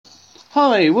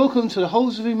Hi, welcome to the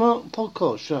Holes of Remark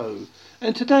podcast show.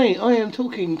 And today I am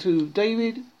talking to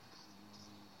David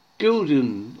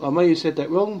Glidden. I may have said that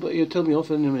wrong, but he'll tell me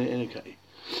off in a minute. Okay.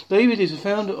 David is the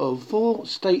founder of Four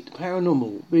State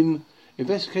Paranormal. Been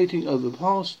investigating over the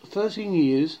past 13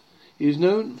 years. He is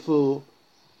known for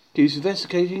his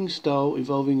investigating style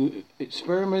involving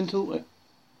experimentation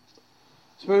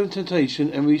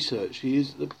and research. He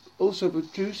is also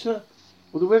producer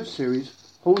of the web series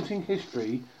Haunting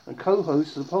History and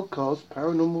co-host of the podcast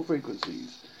Paranormal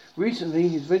Frequencies. Recently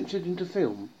he's ventured into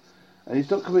film and his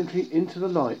documentary Into the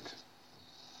Light.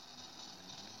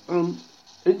 And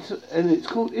it's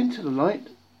called Into the Light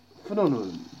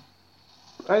Phenomenon.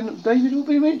 And David will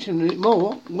be mentioning it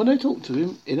more when I talk to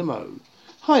him in a mo.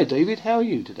 Hi David, how are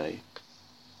you today?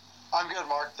 I'm good,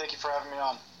 Mark. Thank you for having me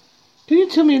on. Can you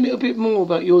tell me a little bit more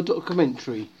about your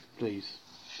documentary, please?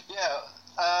 Yeah,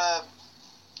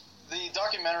 the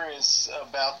documentary is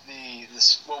about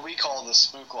this what we call the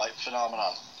spook light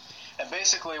phenomenon. And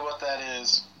basically what that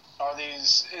is are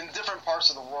these, in different parts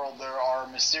of the world, there are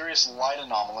mysterious light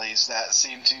anomalies that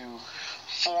seem to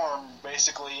form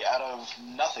basically out of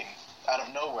nothing, out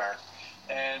of nowhere,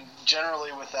 and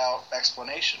generally without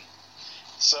explanation.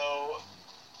 So,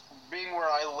 being where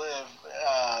I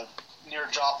live, near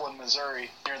Joplin,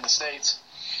 Missouri, here in the States,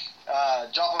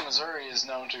 Joplin, Missouri is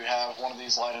known to have one of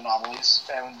these light anomalies,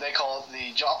 and they call it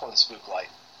the Joplin spook light.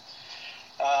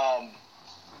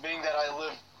 Being that I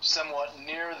live somewhat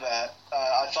near that,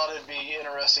 I thought it'd be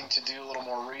interesting to do a little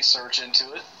more research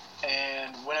into it,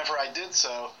 and whenever I did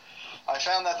so, I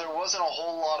found that there wasn't a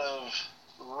whole lot of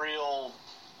real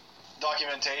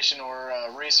documentation or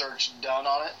research done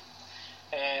on it,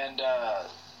 and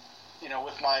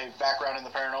with my background in the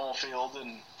paranormal field,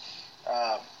 and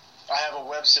I have a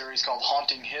web series called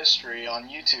Haunting History on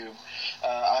YouTube.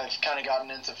 I've kind of gotten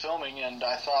into filming, and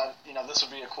I thought, this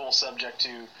would be a cool subject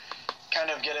to kind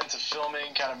of get into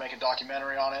filming, kind of make a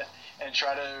documentary on it, and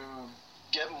try to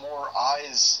get more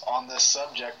eyes on this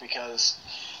subject, because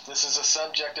this is a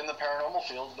subject in the paranormal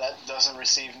field that doesn't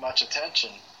receive much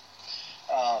attention.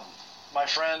 My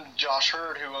friend Josh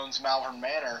Hurd, who owns Malvern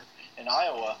Manor in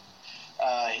Iowa,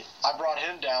 I brought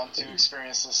him down to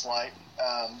experience this light.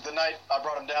 The night I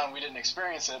brought him down, we didn't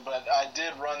experience it, but I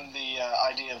did run the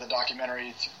idea of the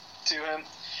documentary to him,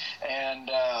 and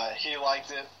he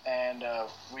liked it, and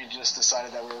we just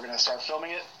decided that we were going to start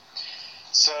filming it.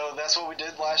 So that's what we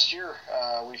did last year.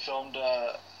 We filmed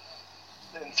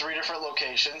in 3 different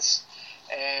locations,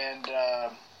 and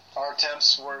our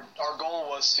goal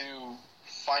was to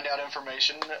find out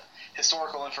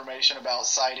historical information about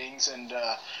sightings and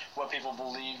what people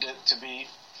believed it to be.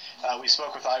 We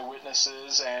spoke with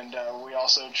eyewitnesses, and we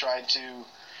also tried to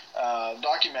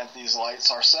document these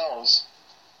lights ourselves.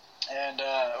 And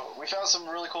we found some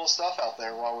really cool stuff out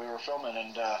there while we were filming,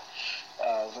 and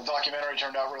the documentary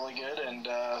turned out really good, and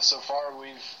so far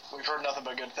we've heard nothing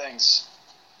but good things.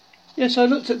 Yes, I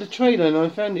looked at the trailer and I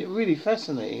found it really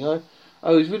fascinating.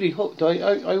 I was really hooked.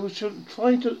 I was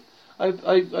trying to...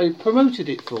 I promoted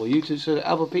it for you so that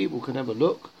other people can have a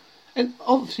look, and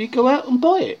obviously go out and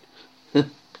buy it.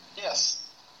 Yes.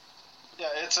 Yeah,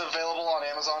 it's available on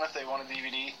Amazon if they want a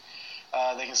DVD.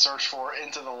 They can search for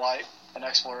Into the Light, an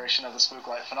exploration of the spook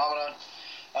light phenomenon.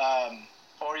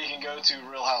 Or you can go to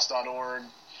realhouse.org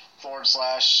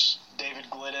 /David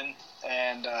Glidden,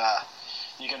 and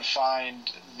you can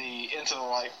find the Into the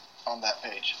Light on that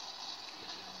page.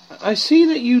 I see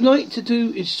that you like to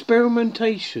do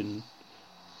experimentation.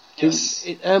 Yes.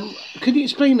 Could you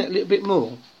explain that a little bit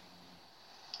more?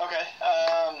 Okay.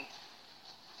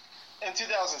 In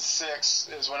 2006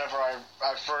 is whenever I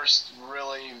first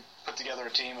really put together a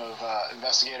team of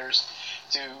investigators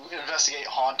to investigate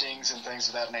hauntings and things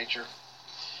of that nature.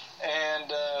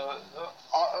 And,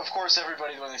 of course,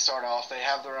 everybody, when they start off, they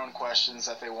have their own questions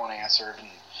that they want answered.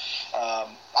 And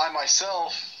I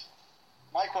myself,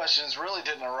 my questions really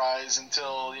didn't arise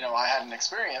until, I had an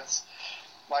experience.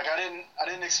 Like, I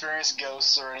didn't experience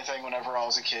ghosts or anything whenever I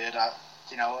was a kid.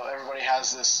 Everybody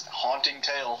has this haunting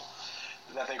tale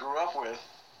that they grew up with.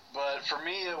 But for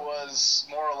me, it was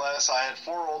more or less, I had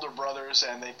 4 older brothers,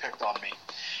 and they picked on me.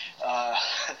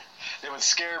 They would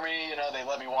scare me, they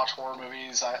let me watch horror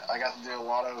movies. I got to do a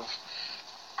lot of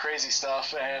crazy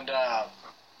stuff, and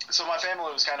so my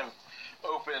family was kind of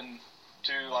open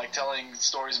to, telling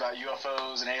stories about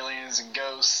UFOs and aliens and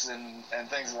ghosts and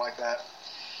things like that.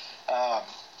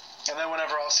 And then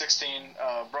whenever I was 16,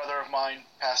 a brother of mine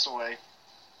passed away.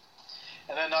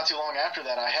 And then not too long after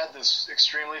that, I had this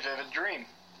extremely vivid dream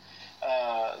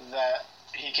that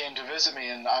he came to visit me,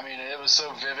 and I mean, it was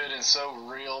so vivid and so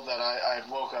real that I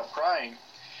woke up crying.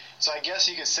 So I guess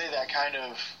you could say that kind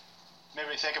of made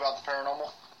me think about the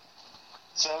paranormal.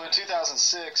 So in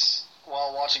 2006,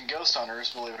 while watching Ghost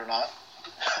Hunters, believe it or not,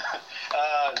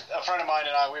 a friend of mine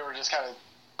and I, we were just kind of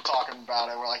talking about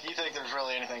it. We're like, you think there's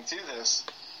really anything to this?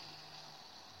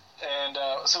 And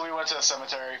so we went to a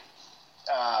cemetery,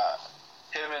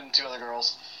 him and two other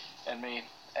girls and me,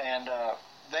 and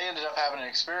they ended up having an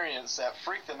experience that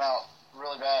freaked them out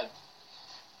really bad.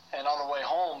 And on the way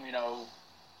home, you know,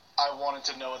 I wanted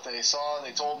to know what they saw.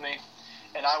 They told me,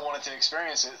 and I wanted to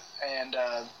experience it. And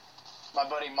my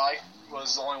buddy Mike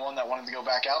was the only one that wanted to go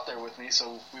back out there with me,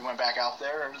 so we went back out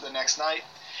there the next night,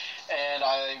 and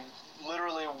I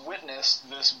literally witnessed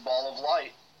this ball of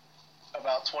light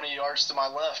about 20 yards to my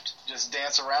left just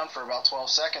dance around for about 12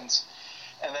 seconds,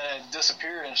 and then it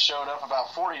disappeared and showed up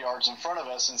about 40 yards in front of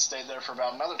us and stayed there for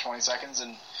about another 20 seconds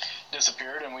and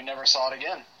disappeared, and we never saw it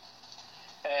again.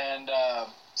 And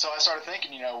so I started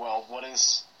thinking, you know, well, what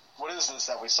is this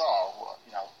that we saw? Well,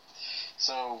 you know,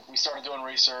 so we started doing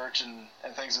research and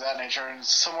things of that nature, and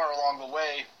somewhere along the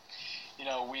way, you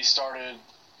know, we started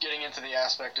getting into the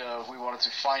aspect of we wanted to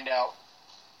find out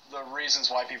the reasons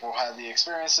why people had the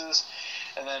experiences,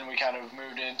 and then we kind of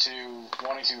moved into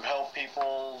wanting to help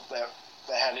people that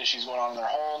had issues going on in their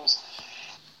homes.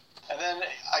 And then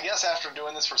I guess after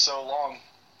doing this for so long,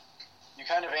 you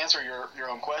kind of answer your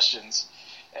own questions,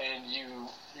 and you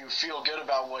feel good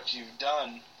about what you've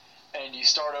done, and you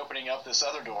start opening up this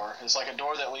other door. It's like a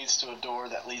door that leads to a door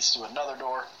that leads to another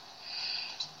door.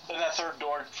 And that third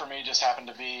door for me just happened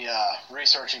to be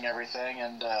researching everything,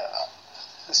 and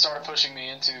it started pushing me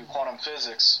into quantum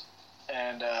physics.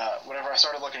 And whenever I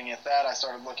started looking at that, I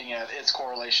started looking at its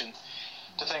correlation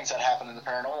to things that happen in the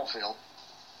paranormal field.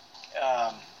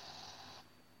 I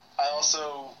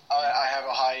have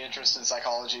a high interest in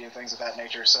psychology and things of that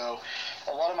nature, so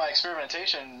a lot of my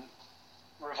experimentation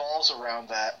revolves around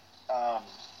that.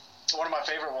 One of my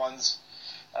favorite ones,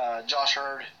 Josh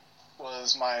Hurd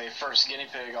was my first guinea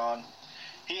pig on.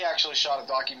 He actually shot a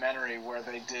documentary where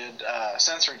they did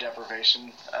sensory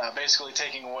deprivation, basically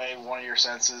taking away one of your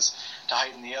senses to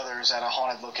heighten the others at a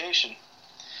haunted location.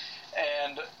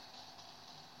 And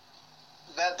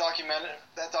that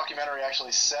documentary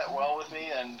actually set well with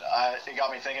me, and it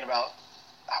got me thinking about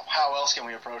how else can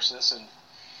we approach this. And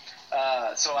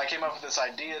so I came up with this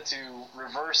idea to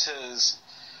reverse his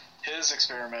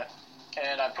experiment,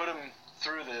 and I put him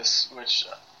through this, which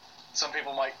some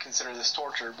people might consider this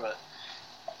torture, but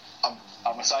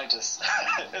I'm a scientist.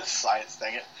 It's science,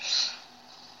 dang it.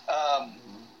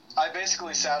 I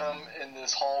basically sat him in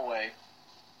this hallway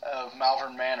of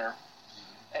Malvern Manor,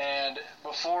 and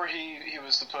before he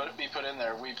was to be put in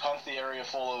there, we pumped the area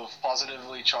full of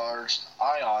positively charged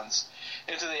ions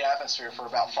into the atmosphere for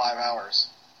about 5 hours.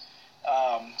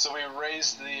 So we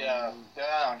raised the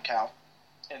ion count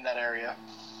in that area.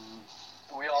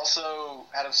 We also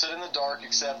had him sit in the dark,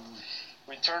 except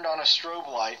we turned on a strobe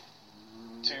light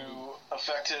to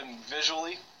affect him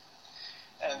visually,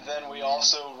 and then we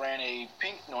also ran a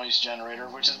pink noise generator,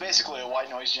 which is basically a white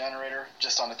noise generator,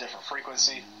 just on a different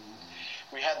frequency.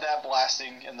 We had that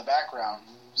blasting in the background.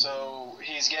 So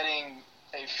he's getting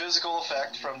a physical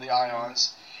effect from the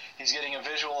ions, he's getting a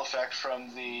visual effect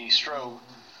from the strobe,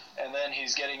 and then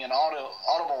he's getting an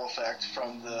audible effect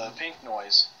from the pink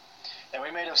noise. And we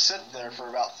made him sit there for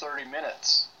about 30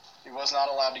 minutes. He was not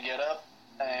allowed to get up,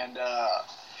 and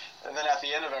then at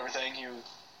the end of everything,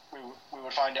 we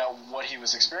would find out what he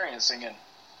was experiencing, and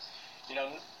you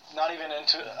know, not even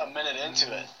a minute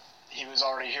into it, he was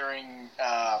already hearing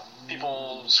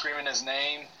people screaming his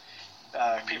name,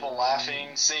 people laughing,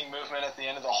 seeing movement at the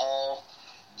end of the hall,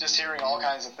 just hearing all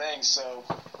kinds of things. So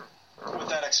with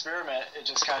that experiment, it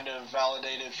just kind of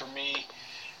validated for me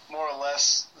more or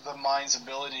less the mind's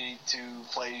ability to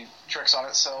play tricks on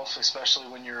itself, especially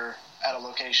when you're at a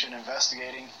location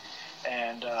investigating,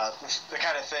 and the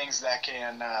kind of things that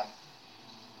can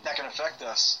affect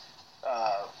us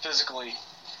physically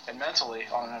and mentally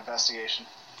on an investigation.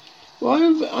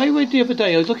 Well, I read the other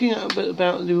day, I was looking at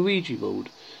about the Ouija board,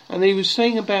 and they were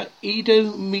saying about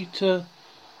eidometer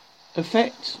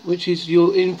effect, which is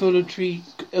your involuntary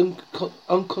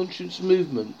unconscious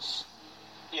movements.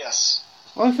 Yes.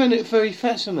 I found it very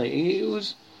fascinating. It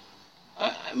was,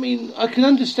 I mean, I can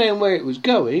understand where it was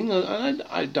going.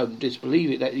 I don't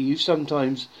disbelieve it that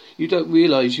sometimes you don't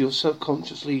realise you're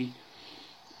subconsciously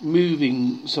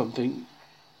moving something.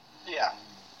 Yeah.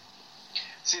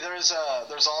 See, there's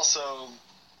also,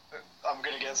 I'm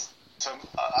gonna get some.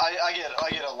 I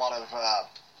get a lot of. I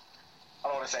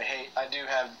don't want to say hate. I do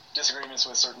have disagreements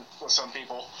with some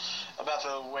people about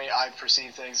the way I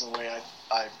perceive things and the way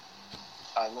I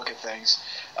look at things.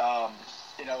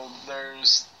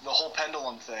 there's the whole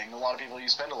pendulum thing. A lot of people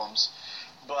use pendulums.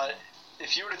 But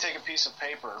if you were to take a piece of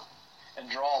paper and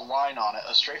draw a line on it,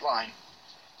 a straight line,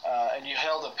 and you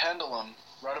held a pendulum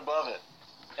right above it,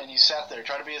 and you sat there,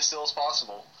 try to be as still as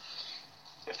possible,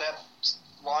 if that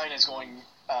line is going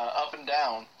up and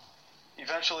down,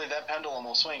 eventually that pendulum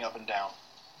will swing up and down.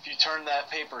 If you turn that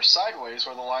paper sideways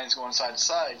where the line is going side to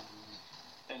side,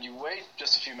 and you wait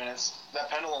just a few minutes, that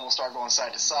pendulum will start going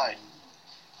side to side.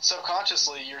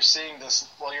 Subconsciously, you're seeing this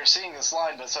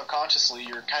line, but subconsciously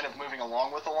you're kind of moving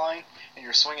along with the line, and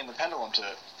you're swinging the pendulum to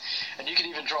it. And you can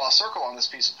even draw a circle on this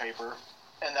piece of paper,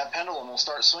 and that pendulum will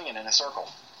start swinging in a circle.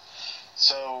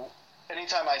 So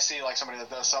anytime I see like somebody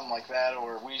that does something like that,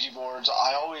 or Ouija boards,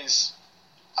 I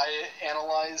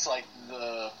analyze like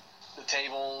the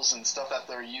tables and stuff that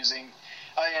they're using.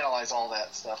 I analyze all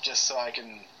that stuff just so I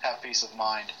can have peace of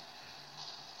mind.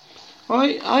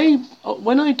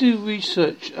 When I do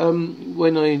research,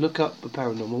 when I look up the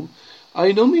paranormal,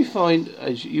 I normally find,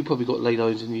 as you probably got ley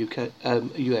lines in the UK,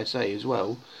 USA as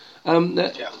well,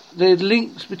 that the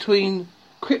links between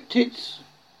cryptids,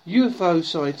 UFO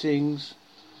sightings,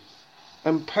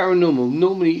 and paranormal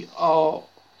normally are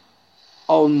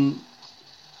on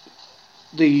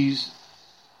these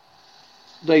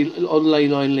on ley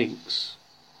line links.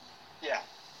 Yeah.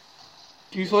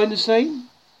 Do you find the same?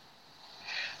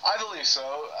 I believe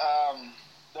so.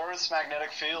 There is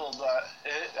magnetic field.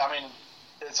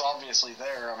 It's obviously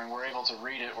there. I mean, we're able to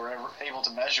read it. We're able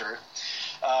to measure it.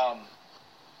 A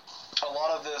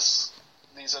lot of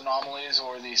these anomalies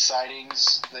or these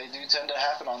sightings, they do tend to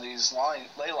happen on these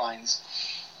ley lines.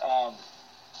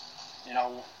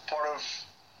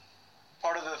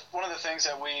 One of the things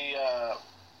that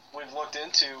we've looked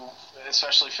into,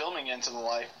 especially filming Into the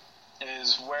Light,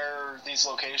 is where these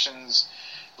locations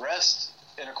rest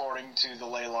in according to the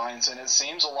ley lines, and it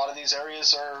seems a lot of these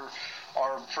areas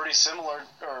are pretty similar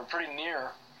or pretty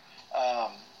near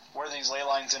where these ley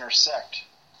lines intersect.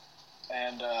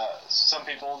 And some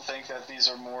people think that this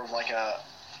is more like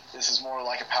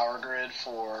a power grid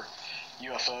for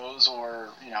UFOs, or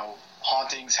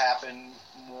hauntings happen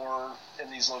more in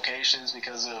these locations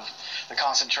because of the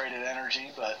concentrated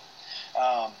energy. But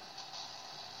I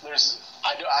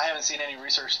haven't seen any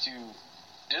research to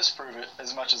disprove it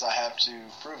as much as I have to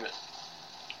prove it.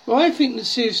 Well, I think that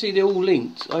seriously they're all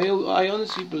linked. I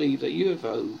honestly believe that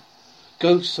UFO,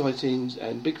 ghost sightings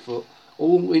and Bigfoot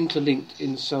all interlinked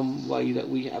in some way that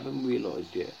we haven't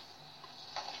realised yet.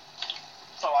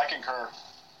 Oh, I concur.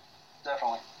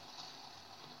 Definitely.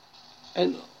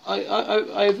 And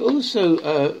I've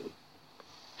also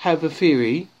have a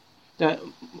theory that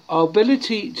our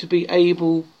ability to be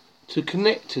able to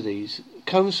connect to these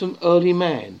comes from early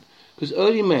man, because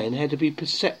early man had to be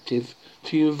perceptive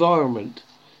to the environment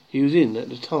he was in at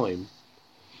the time.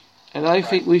 And I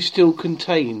think we still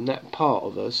contain that part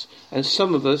of us, and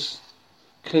some of us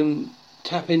can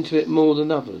tap into it more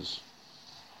than others.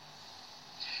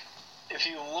 If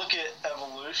you look at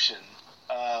evolution,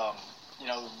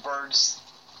 birds,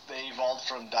 they evolved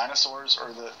from dinosaurs,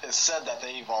 or it's said that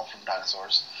they evolved from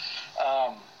dinosaurs.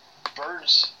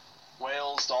 Birds,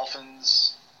 whales,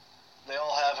 dolphins, they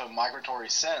all have a migratory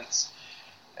sense,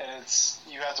 and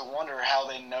you have to wonder how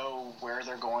they know where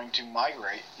they're going to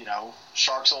migrate.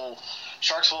 Sharks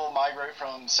will migrate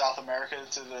from South America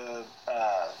to the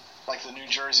New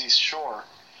Jersey shore.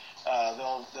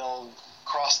 They'll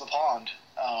cross the pond.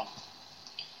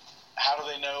 How do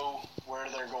they know where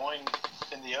they're going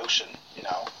in the ocean?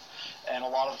 And a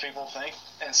lot of people think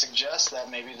and suggest that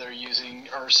maybe they're using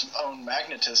Earth's own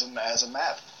magnetism as a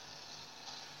map.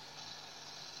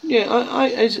 Yeah,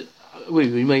 as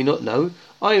we may not know,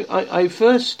 I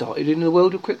first started in the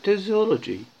world of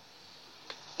cryptozoology.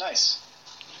 Nice.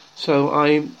 So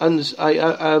I've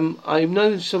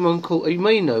known someone called, you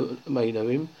may know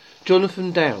him,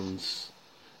 Jonathan Downes.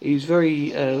 He's very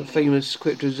famous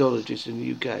cryptozoologist in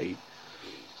the UK.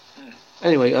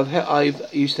 Anyway,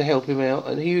 I've used to help him out,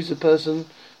 and he was the person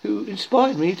who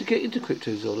inspired me to get into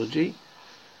cryptozoology.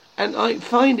 And I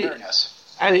find it,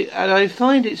 and I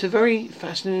find it's a very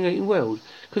fascinating world,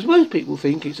 because most people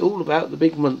think it's all about the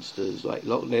big monsters like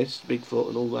Loch Ness, Bigfoot,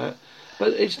 and all that,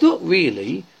 but it's not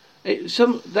really.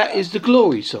 That is the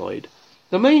glory side.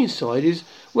 The main side is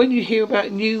when you hear about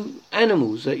new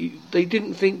animals that they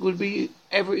didn't think would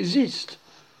ever exist.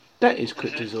 That is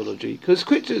cryptozoology, because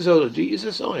cryptozoology is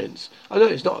a science. I know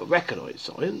it's not a recognised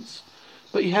science,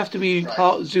 but you have to be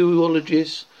part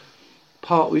zoologist,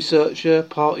 part researcher,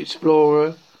 part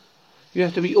explorer. You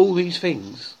have to be all these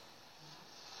things.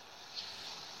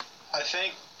 I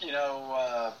think,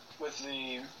 with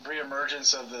the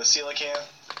re-emergence of the coelacanth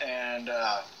and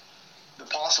the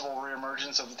possible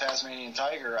reemergence of the Tasmanian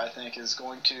tiger, I think, is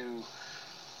going to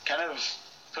kind of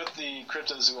put the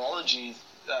cryptozoology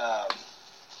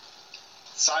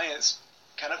science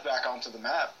kind of back onto the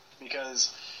map,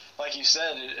 because, like you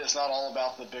said, it's not all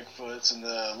about the Bigfoots and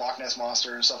the Loch Ness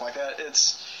Monster and stuff like that.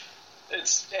 It's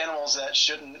animals that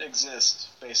shouldn't exist,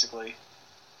 basically,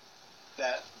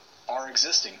 that are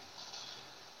existing.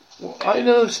 Well, I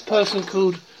know a person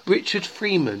called Richard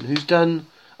Freeman who's done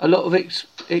a lot of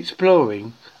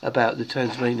exploring about the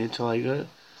Tasmanian tiger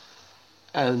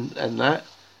and that.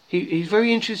 He's a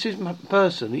very interesting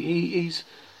person. He's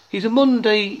a modern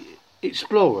day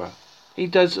explorer. He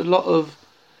does a lot of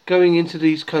going into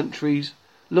these countries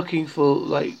looking for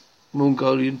like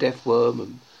Mongolian death worm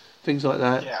and things like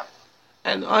that. Yeah.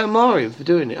 And I admire him for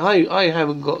doing it. I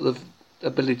haven't got the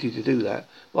ability to do that,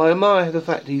 but I admire the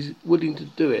fact he's willing to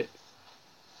do it.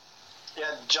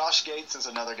 Yeah, Josh Gates is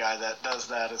another guy that does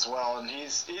that as well, and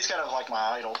he's kind of like my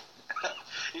idol.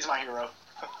 He's my hero.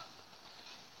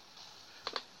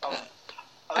 I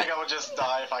think I would just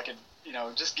die if I could,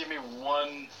 just give me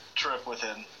one trip with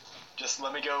him. Just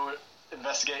let me go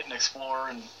investigate and explore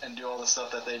and do all the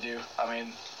stuff that they do. I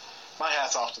mean, my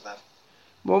hat's off to them.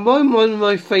 Well, one of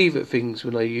my favourite things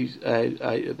when I use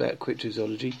about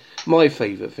cryptozoology, my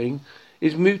favourite thing,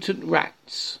 is mutant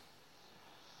rats.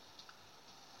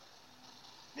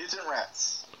 Mutant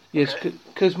rats? Yes,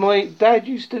 because my dad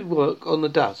used to work on the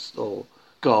dust, or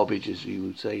garbage as you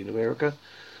would say in America.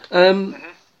 And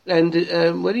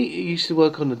when he used to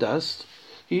work on the dust,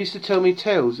 he used to tell me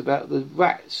tales about the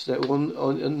rats that were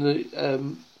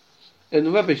in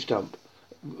the rubbish dump.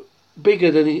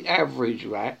 Bigger than the average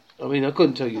rat. I mean, I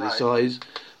couldn't tell you the size,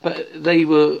 but they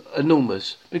were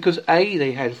enormous. Because A,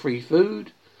 they had free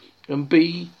food, and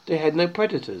B, they had no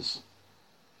predators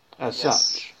as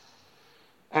such.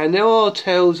 And there are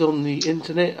tales on the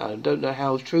internet, I don't know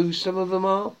how true some of them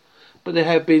are, but there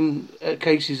have been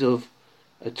cases of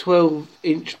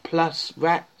 12-inch plus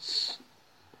rats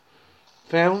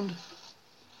found.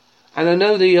 And I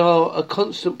know they are a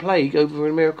constant plague over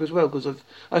in America as well, because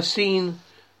I've seen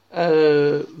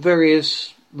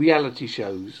various reality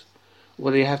shows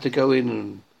where they have to go in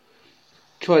and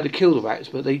try to kill the rats,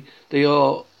 but they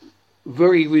are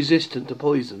very resistant to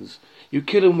poisons. You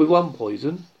kill them with one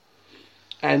poison,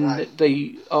 and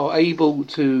they are able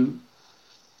to,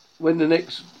 when the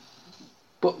next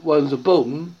ones are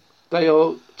born, they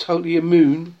are totally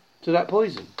immune to that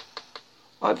poison.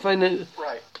 I find that,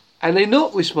 and they're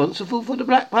not responsible for the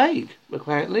Black Plague,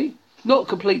 apparently. Not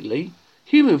completely.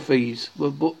 Human fleas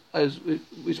were as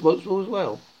responsible as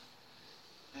well.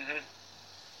 Mm-hmm.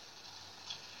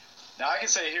 Now, I can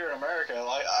say here in America,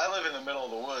 like, I live in the middle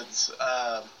of the woods.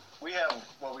 We have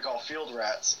what we call field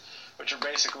rats, which are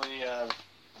basically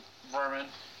vermin.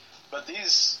 But they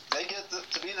get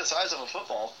to be the size of a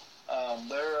football.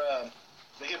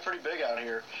 They get pretty big out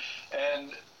here.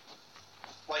 And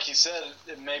like you said,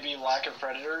 it may be lack of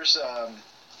predators.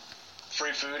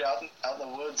 Free food out in the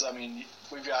woods. I mean,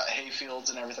 we've got hay fields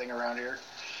and everything around here,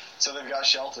 so they've got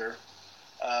shelter.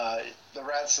 The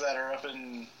rats that are up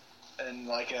in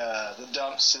like the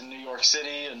dumps in New York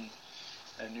City and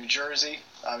New Jersey,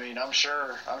 I mean, I'm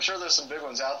sure there's some big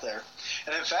ones out there.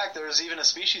 And in fact, there's even a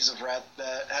species of rat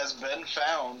that has been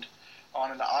found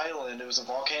on an island. It was a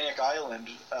volcanic island,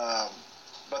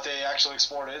 but they actually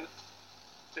explored it,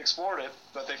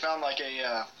 but they found like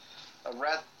a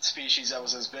rat species that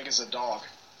was as big as a dog.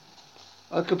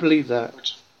 I could believe that.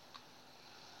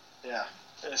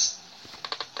 It's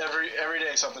every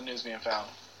day something new is being found.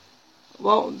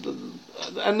 Well,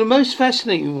 and the most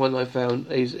fascinating one I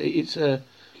found is it's a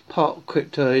part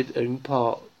cryptid and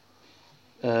part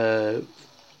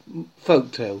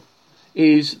folktale,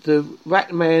 is the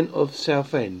Rat Man of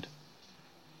Southend.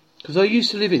 Because I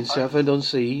used to live in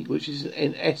Southend-on-Sea, which is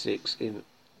in Essex.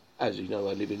 As you know,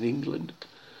 I live in England.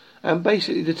 And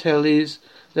basically the tale is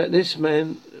that this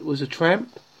man was a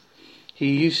tramp.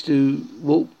 He used to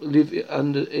live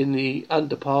in the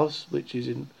underpass, which is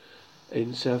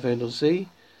in Southend-on-Sea.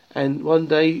 And one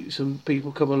day some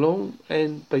people come along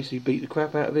and basically beat the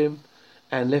crap out of him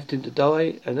and left him to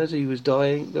die. And as he was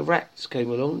dying, the rats came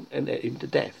along and ate him to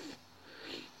death.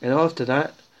 And after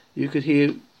that, you could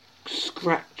hear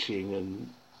scratching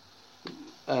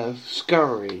and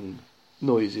scurrying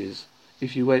noises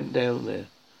if you went down there.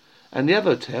 And the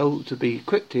other tale to be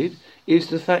cryptid is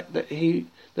the fact that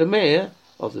the mayor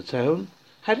of the town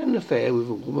had an affair with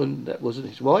a woman that wasn't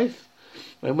his wife,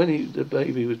 and when the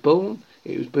baby was born,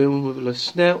 it was born with a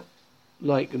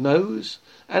snout-like nose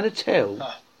and a tail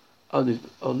at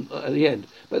the end.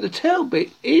 But the tail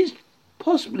bit is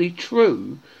possibly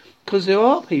true, because there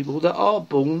are people that are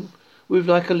born with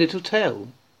like a little tail.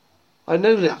 I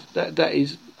know that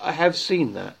is. I have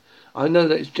seen that. I know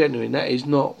that it's genuine. That is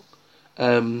not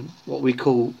what we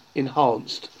call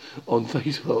enhanced on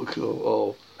Facebook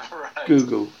or Right.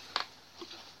 Google.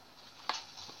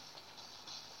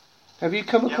 Have you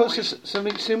come across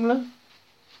something similar?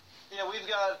 Yeah, we've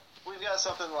got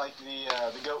something like the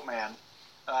Goat Man.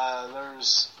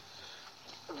 There's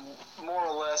more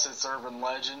or less it's urban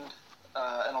legend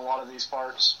in a lot of these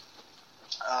parts,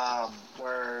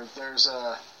 where there's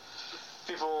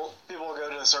people will go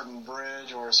to a certain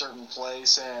bridge or a certain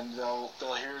place and they'll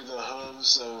hear the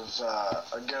hooves of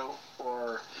a goat,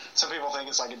 or some people think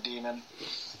it's like a demon.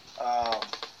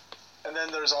 And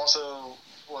then there's also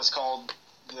what's called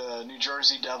the New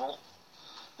Jersey Devil.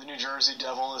 The New Jersey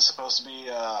Devil is supposed to be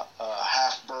a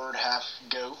half bird, half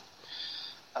goat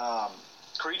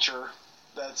creature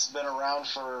that's been around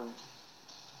for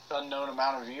unknown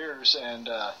amount of years, and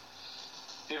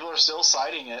people are still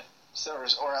citing it,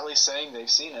 or at least saying they've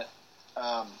seen it.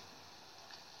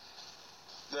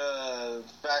 The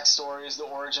backstories, the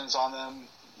origins on them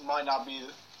might not be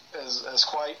as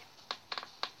quite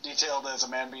detailed as a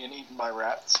man being eaten by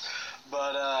rats,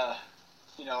 but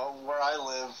where I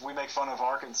live, we make fun of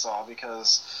Arkansas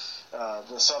because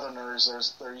the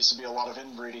Southerners, there used to be a lot of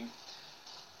inbreeding.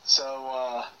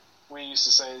 So we used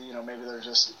to say, maybe they're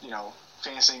just,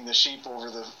 fancying the sheep over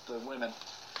the women.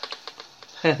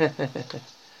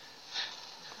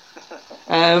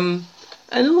 And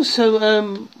also,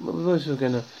 what was I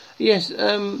gonna? Yes,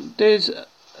 there's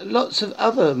lots of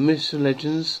other myths and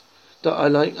legends that I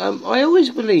like. I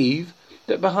always believe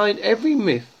that behind every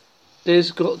myth,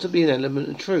 there's got to be an element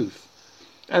of truth.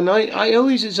 And I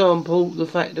always example the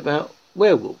fact about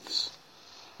werewolves.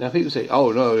 Now people say,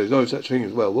 oh no, there's no such thing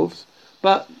as werewolves.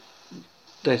 But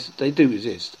they do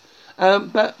exist.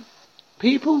 But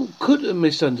people could have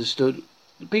misunderstood.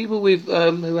 People with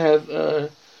who have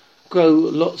grow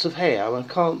lots of hair. I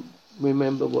can't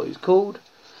remember what it's called.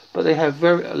 But they have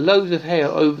loads of hair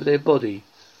over their body.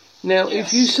 Now,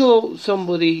 if you saw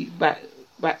somebody back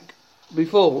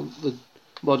before the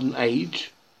modern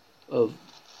age of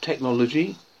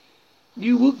technology,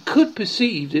 you could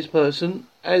perceive this person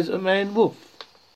as a man wolf.